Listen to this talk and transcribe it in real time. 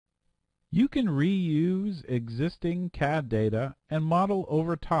You can reuse existing CAD data and model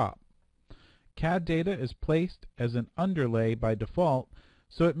over top. CAD data is placed as an underlay by default,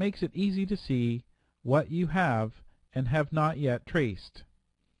 so it makes it easy to see what you have and have not yet traced.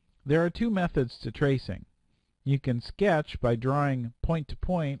 There are two methods to tracing. You can sketch by drawing point to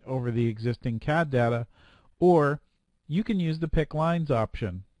point over the existing CAD data, or you can use the Pick Lines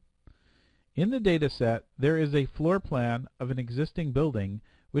option. In the dataset, there is a floor plan of an existing building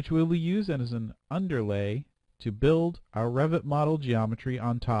which we will use as an underlay to build our Revit model geometry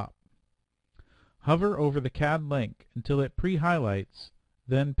on top. Hover over the CAD link until it pre-highlights,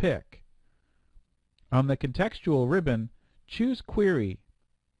 then pick. On the contextual ribbon, choose Query.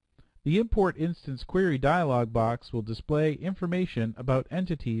 The Import Instance Query dialog box will display information about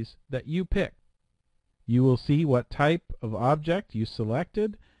entities that you picked. You will see what type of object you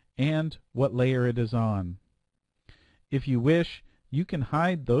selected and what layer it is on. If you wish, you can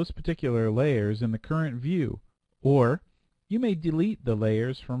hide those particular layers in the current view, or you may delete the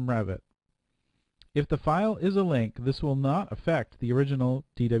layers from Revit. If the file is a link, this will not affect the original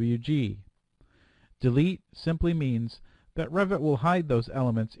DWG. Delete simply means that Revit will hide those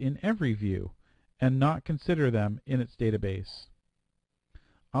elements in every view and not consider them in its database.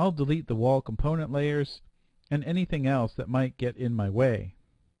 I'll delete the wall component layers and anything else that might get in my way.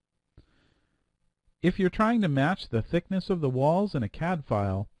 If you're trying to match the thickness of the walls in a CAD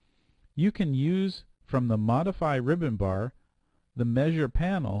file, you can use from the Modify ribbon bar, the Measure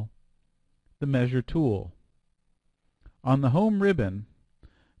panel, the Measure tool. On the Home ribbon,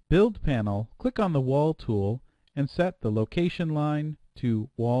 Build panel, click on the Wall tool and set the location line to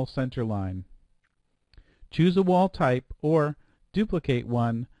Wall Center Line. Choose a wall type or duplicate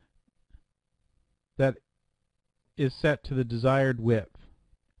one that is set to the desired width.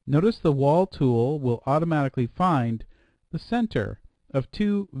 Notice the Wall tool will automatically find the center of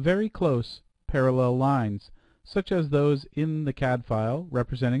two very close parallel lines, such as those in the CAD file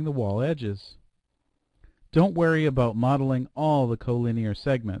representing the wall edges. Don't worry about modeling all the collinear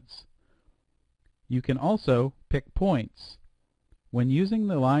segments. You can also pick points. When using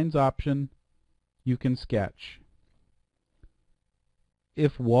the Lines option, you can sketch.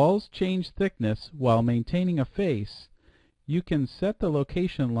 If walls change thickness while maintaining a face, you can set the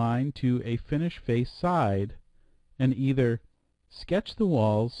location line to a finish face side and either sketch the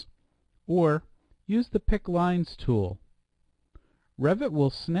walls or use the Pick Lines tool. Revit will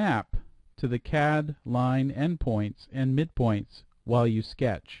snap to the CAD line endpoints and midpoints while you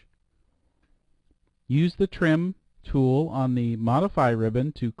sketch. Use the Trim tool on the Modify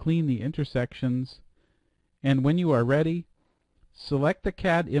ribbon to clean the intersections, and when you are ready, select the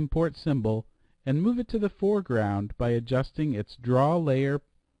CAD import symbol and move it to the foreground by adjusting its Draw Layer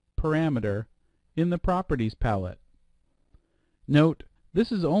parameter in the Properties palette. Note,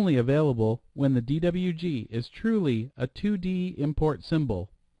 this is only available when the DWG is truly a 2D import symbol.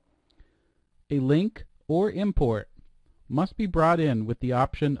 A link or import must be brought in with the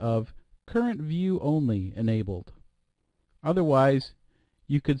option of Current View Only enabled. Otherwise,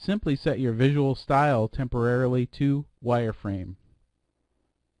 you could simply set your visual style temporarily to wireframe.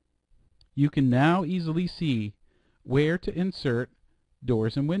 You can now easily see where to insert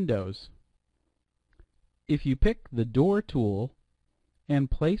doors and windows. If you pick the Door tool and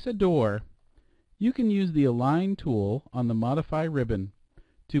place a door, you can use the Align tool on the Modify ribbon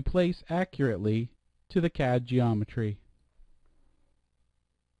to place accurately to the CAD geometry.